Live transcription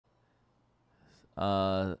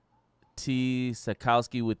T.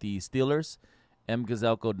 Sekowski with the Steelers. M.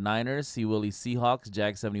 Gazelko, Niners. C. Willie, Seahawks.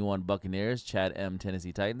 Jag 71, Buccaneers. Chad M.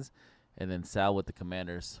 Tennessee Titans. And then Sal with the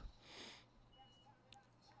Commanders.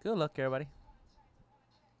 Good luck, everybody.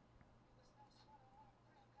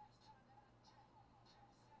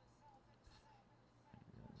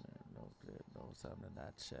 No time to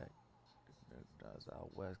not check. That's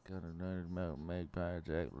out west gonna make Power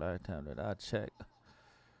Jack last time that I checked.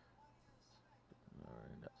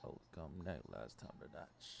 Come next last time that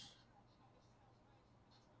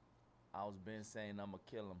I was been saying I'ma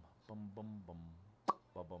kill him. Boom, boom, boom,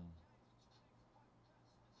 boom, boom.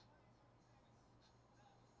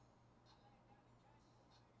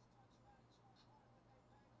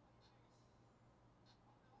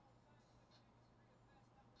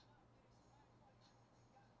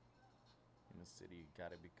 In the city, you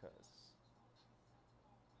got it because.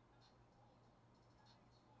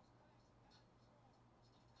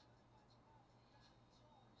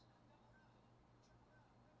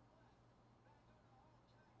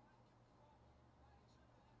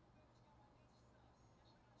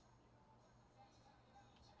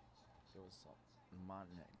 It was my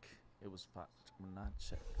neck. It was not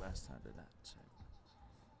checked last time that I checked.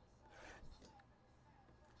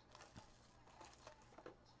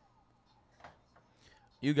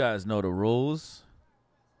 You guys know the rules.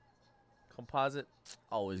 Composite,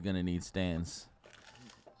 always gonna need stands.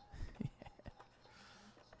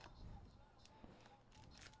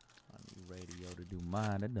 I need radio to do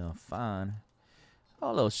mine. That done fine.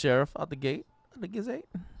 Hello, Sheriff, out the gate. Out the gazette.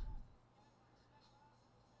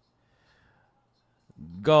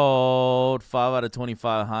 Gold, 5 out of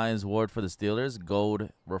 25 Hines Ward for the Steelers. Gold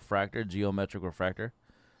refractor, geometric refractor.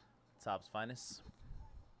 Top's finest.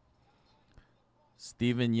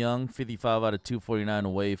 Steven Young, 55 out of 249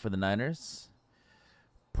 away for the Niners.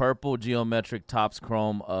 Purple geometric Topps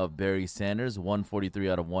chrome of Barry Sanders, 143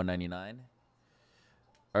 out of 199.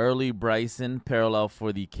 Early Bryson, parallel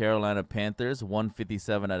for the Carolina Panthers,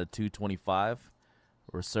 157 out of 225.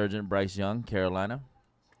 Resurgent Bryce Young, Carolina.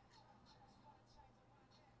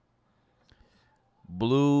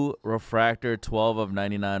 Blue refractor, 12 of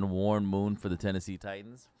 99, Warren Moon for the Tennessee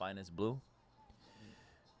Titans, finest blue.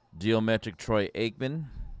 Geometric Troy Aikman.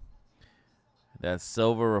 That's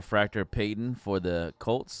silver refractor Peyton for the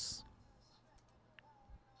Colts.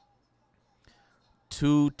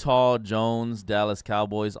 2 Tall Jones, Dallas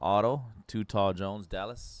Cowboys auto. 2 Tall Jones,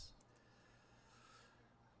 Dallas.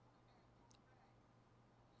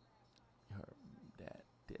 I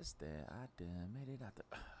made it out the.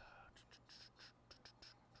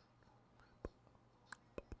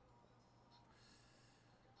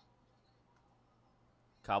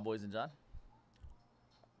 Cowboys and John.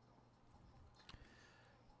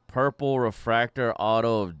 Purple refractor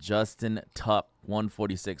auto of Justin Tuck,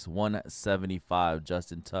 146, 175.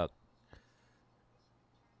 Justin Tuck.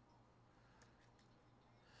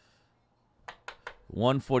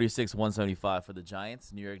 $146, 175 for the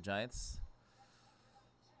Giants, New York Giants.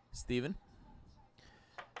 Steven.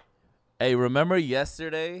 Hey, remember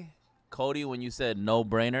yesterday, Cody, when you said no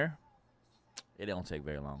brainer? It don't take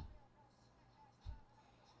very long.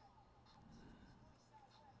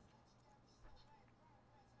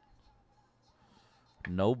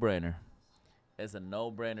 No brainer. It's a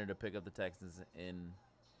no brainer to pick up the Texans in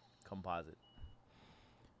Composite.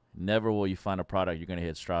 Never will you find a product you're going to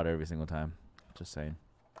hit Stroud every single time. Just saying.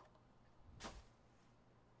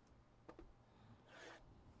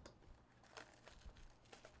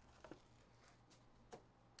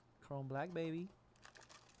 Chrome black, baby.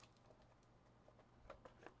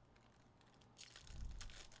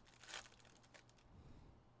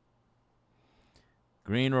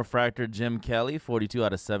 Green refractor Jim Kelly, 42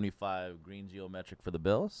 out of 75. Green geometric for the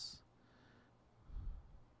Bills.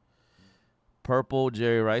 Purple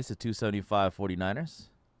Jerry Rice at 275 49ers.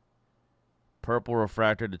 Purple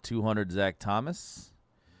refractor to 200 Zach Thomas.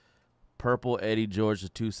 Purple Eddie George to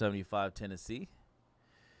 275 Tennessee.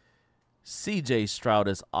 CJ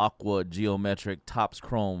Stroudus Aqua Geometric Topps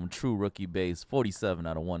Chrome True Rookie Base, 47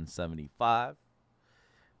 out of 175.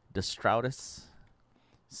 The Stroudus.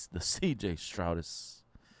 The CJ Stroudus.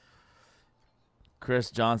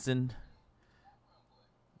 Chris Johnson.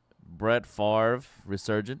 Brett Favre,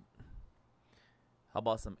 Resurgent. How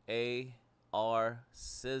about some AR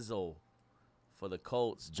Sizzle for the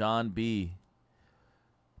Colts? John B.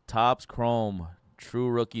 Topps Chrome True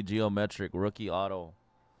Rookie Geometric Rookie Auto.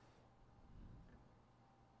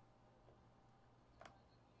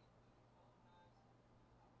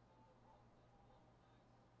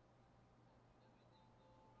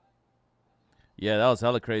 Yeah, that was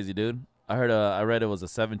hella crazy, dude. I read it was a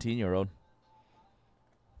 17-year-old.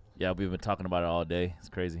 Yeah, we've been talking about it all day. It's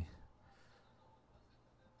crazy.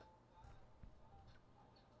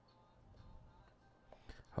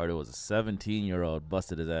 Heard it was a 17-year-old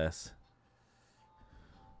busted his ass.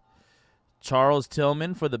 Charles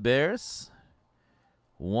Tillman for the Bears.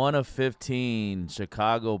 1 of 15.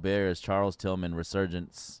 Chicago Bears. Charles Tillman,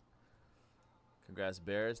 resurgence. Congrats,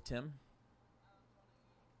 Bears, Tim.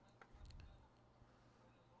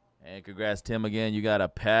 And congrats, Tim, again. You got a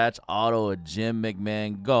patch auto of Jim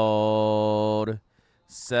McMahon gold.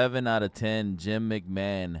 7 out of 10, Jim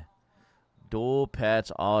McMahon. Dual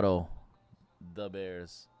patch auto. The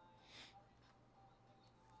Bears.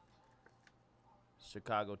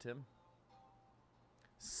 Chicago, Tim.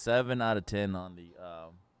 7 out of 10 on the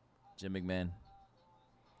Jim McMahon.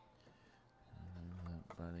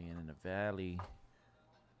 Running in the valley.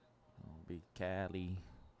 Big Cali.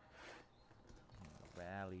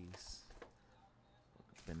 Valleys.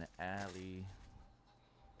 Up in the alley.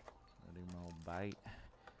 Letting no bite.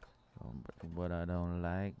 Don't bring what I don't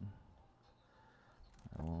like.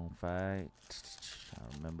 I won't fight. I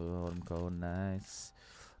remember all them cold nights.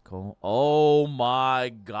 Cold. Oh my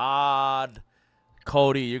God.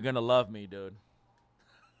 Cody, you're going to love me, dude.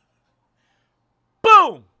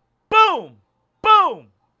 Boom! Boom! Boom!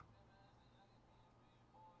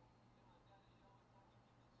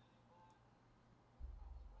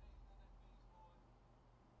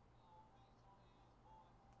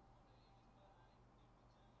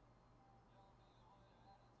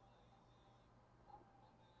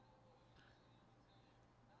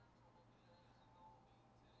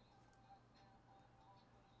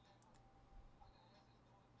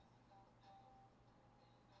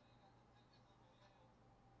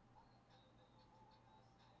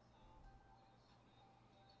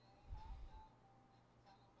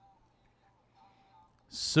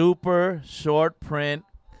 Super short print,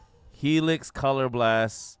 Helix Color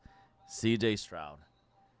Blast, CJ Stroud.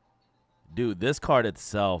 Dude, this card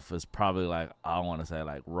itself is probably like, I want to say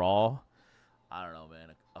like raw. I don't know,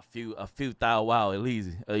 man. A few thou wow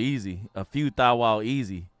easy. A few thou wow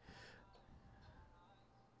easy.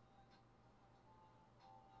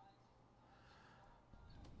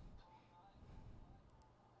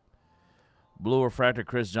 Blue Refractor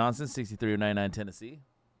Chris Johnson, 63 of 99 Tennessee.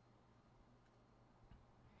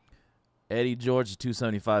 Eddie George,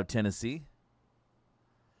 275 Tennessee.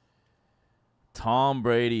 Tom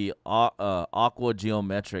Brady, Aqua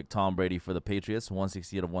Geometric Tom Brady for the Patriots,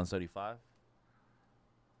 168 of 175.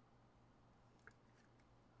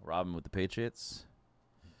 Robin with the Patriots.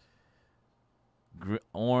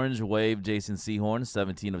 Orange Wave Jason Sehorn,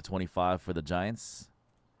 17 of 25 for the Giants.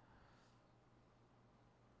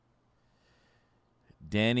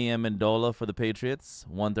 Danny Amendola for the Patriots,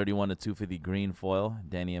 131 to 250 green foil.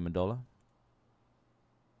 Danny Amendola.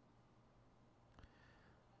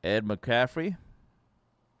 Ed McCaffrey.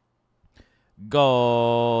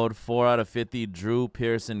 Gold, 4 out of 50. Drew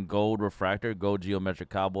Pearson Gold Refractor, Gold Geometric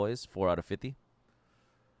Cowboys, 4 out of 50.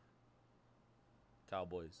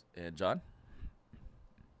 Cowboys. And John?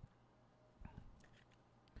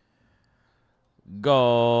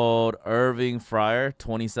 Gold, Irving Fryer,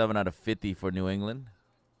 27 out of 50 for New England.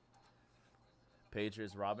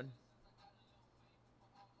 Patriots, Robin.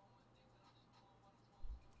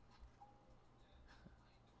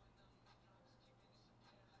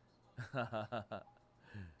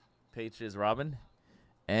 Patriots, Robin.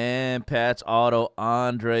 And patch auto,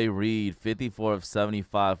 Andre Reed, 54 of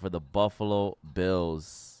 75 for the Buffalo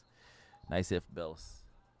Bills. Nice hit, Bills.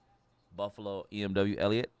 Buffalo, EMW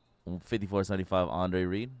Elliott, 54 of 75, Andre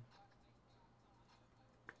Reed.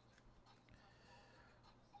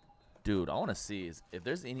 Dude, I want to see if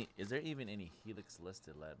there's any. Is there even any Helix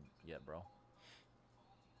listed yet, bro?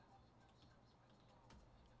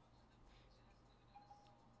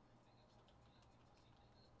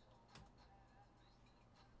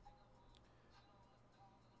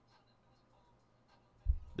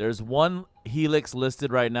 There's one Helix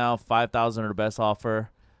listed right now, 5,000 or best offer.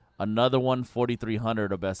 Another one,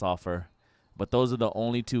 4,300 or best offer. But those are the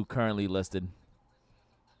only two currently listed.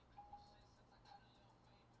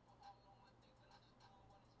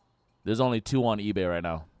 There's only 2 on eBay right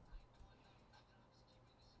now.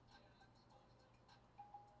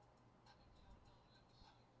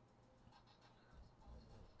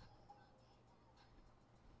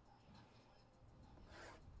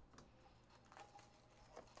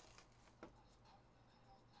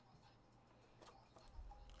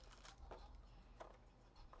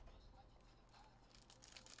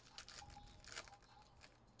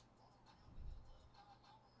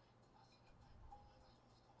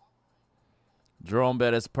 Jerome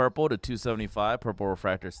Bettis purple to 275, purple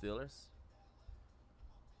refractor Steelers.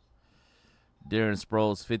 Darren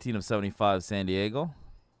Sproles, 15 of 75, San Diego.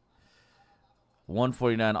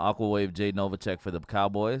 149 Aqua Wave, Jay Novacek for the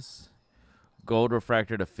Cowboys. Gold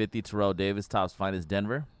refractor to 50, Terrell Davis, Topps Finest,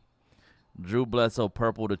 Denver. Drew Bledsoe,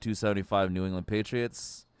 purple to 275, New England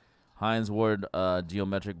Patriots. Hines Ward,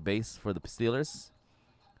 geometric base for the Steelers.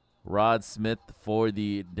 Rod Smith for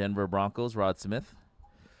the Denver Broncos, Rod Smith.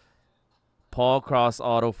 Paul Cross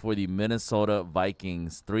auto for the Minnesota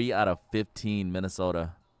Vikings, 3 out of 15,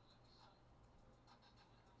 Minnesota.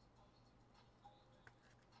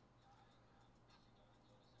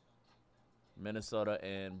 Minnesota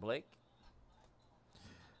and Blake.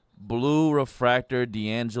 Blue refractor,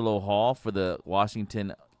 D'Angelo Hall for the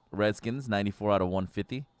Washington Redskins, 94 out of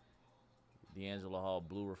 150. D'Angelo Hall,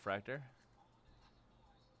 blue refractor.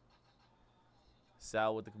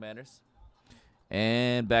 Sal with the Commanders.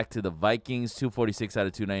 And back to the Vikings, 246 out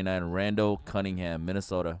of 299, Randall Cunningham,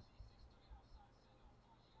 Minnesota.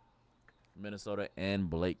 Minnesota and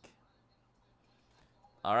Blake.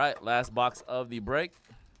 All right, last box of the break.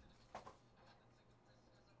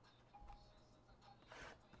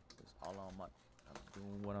 All on my, I'm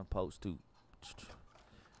doing what I'm supposed to.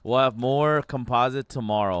 We'll have more composite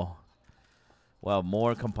tomorrow. We'll have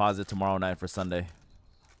more composite tomorrow night for Sunday.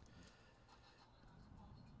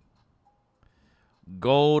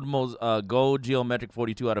 Gold geometric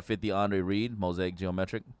 42 out of 50, Andre Reed, mosaic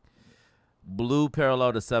geometric. Blue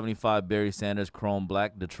parallel to 75, Barry Sanders, chrome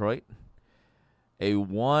black, Detroit. A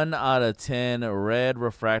 1 out of 10 red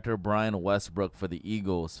refractor, Brian Westbrook for the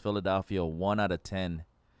Eagles, Philadelphia, 1 out of 10.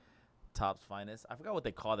 Topps Finest. I forgot what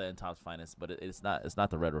they call that in Topps Finest, but it's not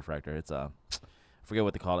the red refractor. It's I forget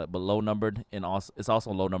what they call it, but low numbered in also it's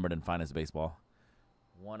also low numbered in Finest baseball.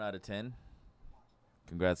 1 out of 10.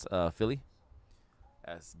 Congrats, Philly.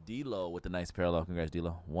 That's D-Lo with the nice parallel. Congrats,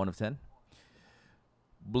 D-Lo. 1 of 10.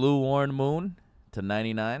 Blue Warren Moon to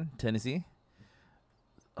 99, Tennessee.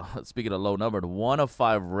 Speaking of low numbered, 1 of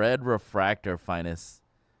 5 red refractor Finest.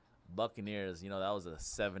 Buccaneers, you know, that was a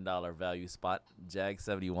 $7 value spot. Jag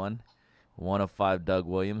 71. 1 of 5 Doug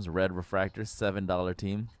Williams, red refractor, $7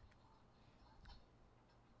 team.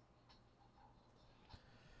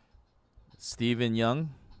 Steven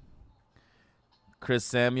Young. Chris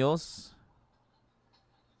Samuels.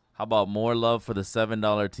 How about more love for the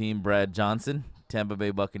 $7 team, Brad Johnson, Tampa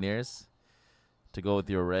Bay Buccaneers, to go with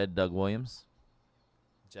your red, Doug Williams.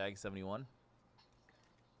 Jag 71.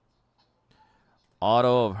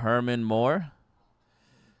 Auto of Herman Moore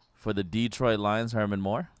for the Detroit Lions, Herman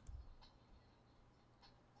Moore.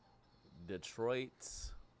 Detroit.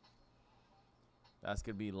 That's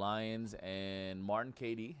going to be Lions and Martin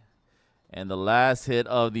KD. And the last hit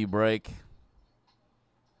of the break,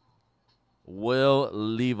 Will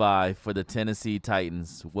Levi for the Tennessee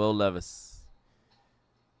Titans. Will Levis.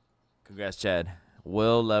 Congrats, Chad.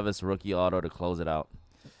 Will Levis rookie auto to close it out.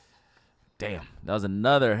 Damn, that was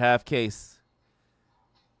another half case.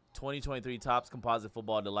 2023 Topps Composite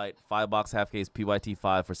Football Delight 5-box half case PYT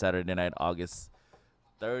 5 for Saturday night, August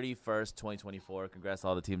 31st, 2024. Congrats to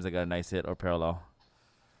all the teams that got a nice hit or parallel.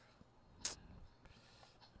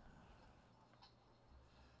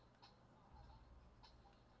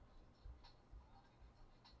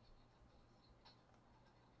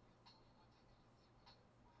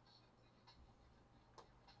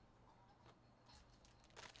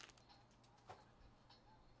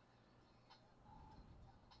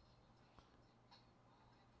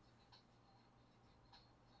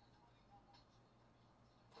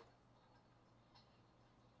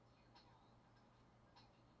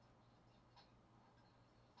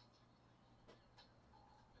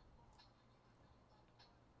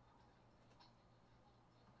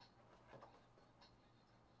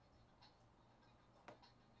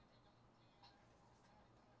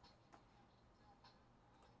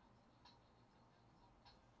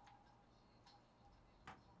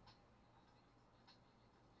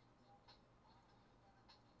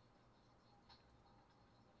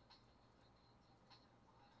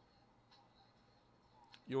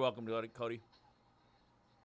 You're welcome, Cody.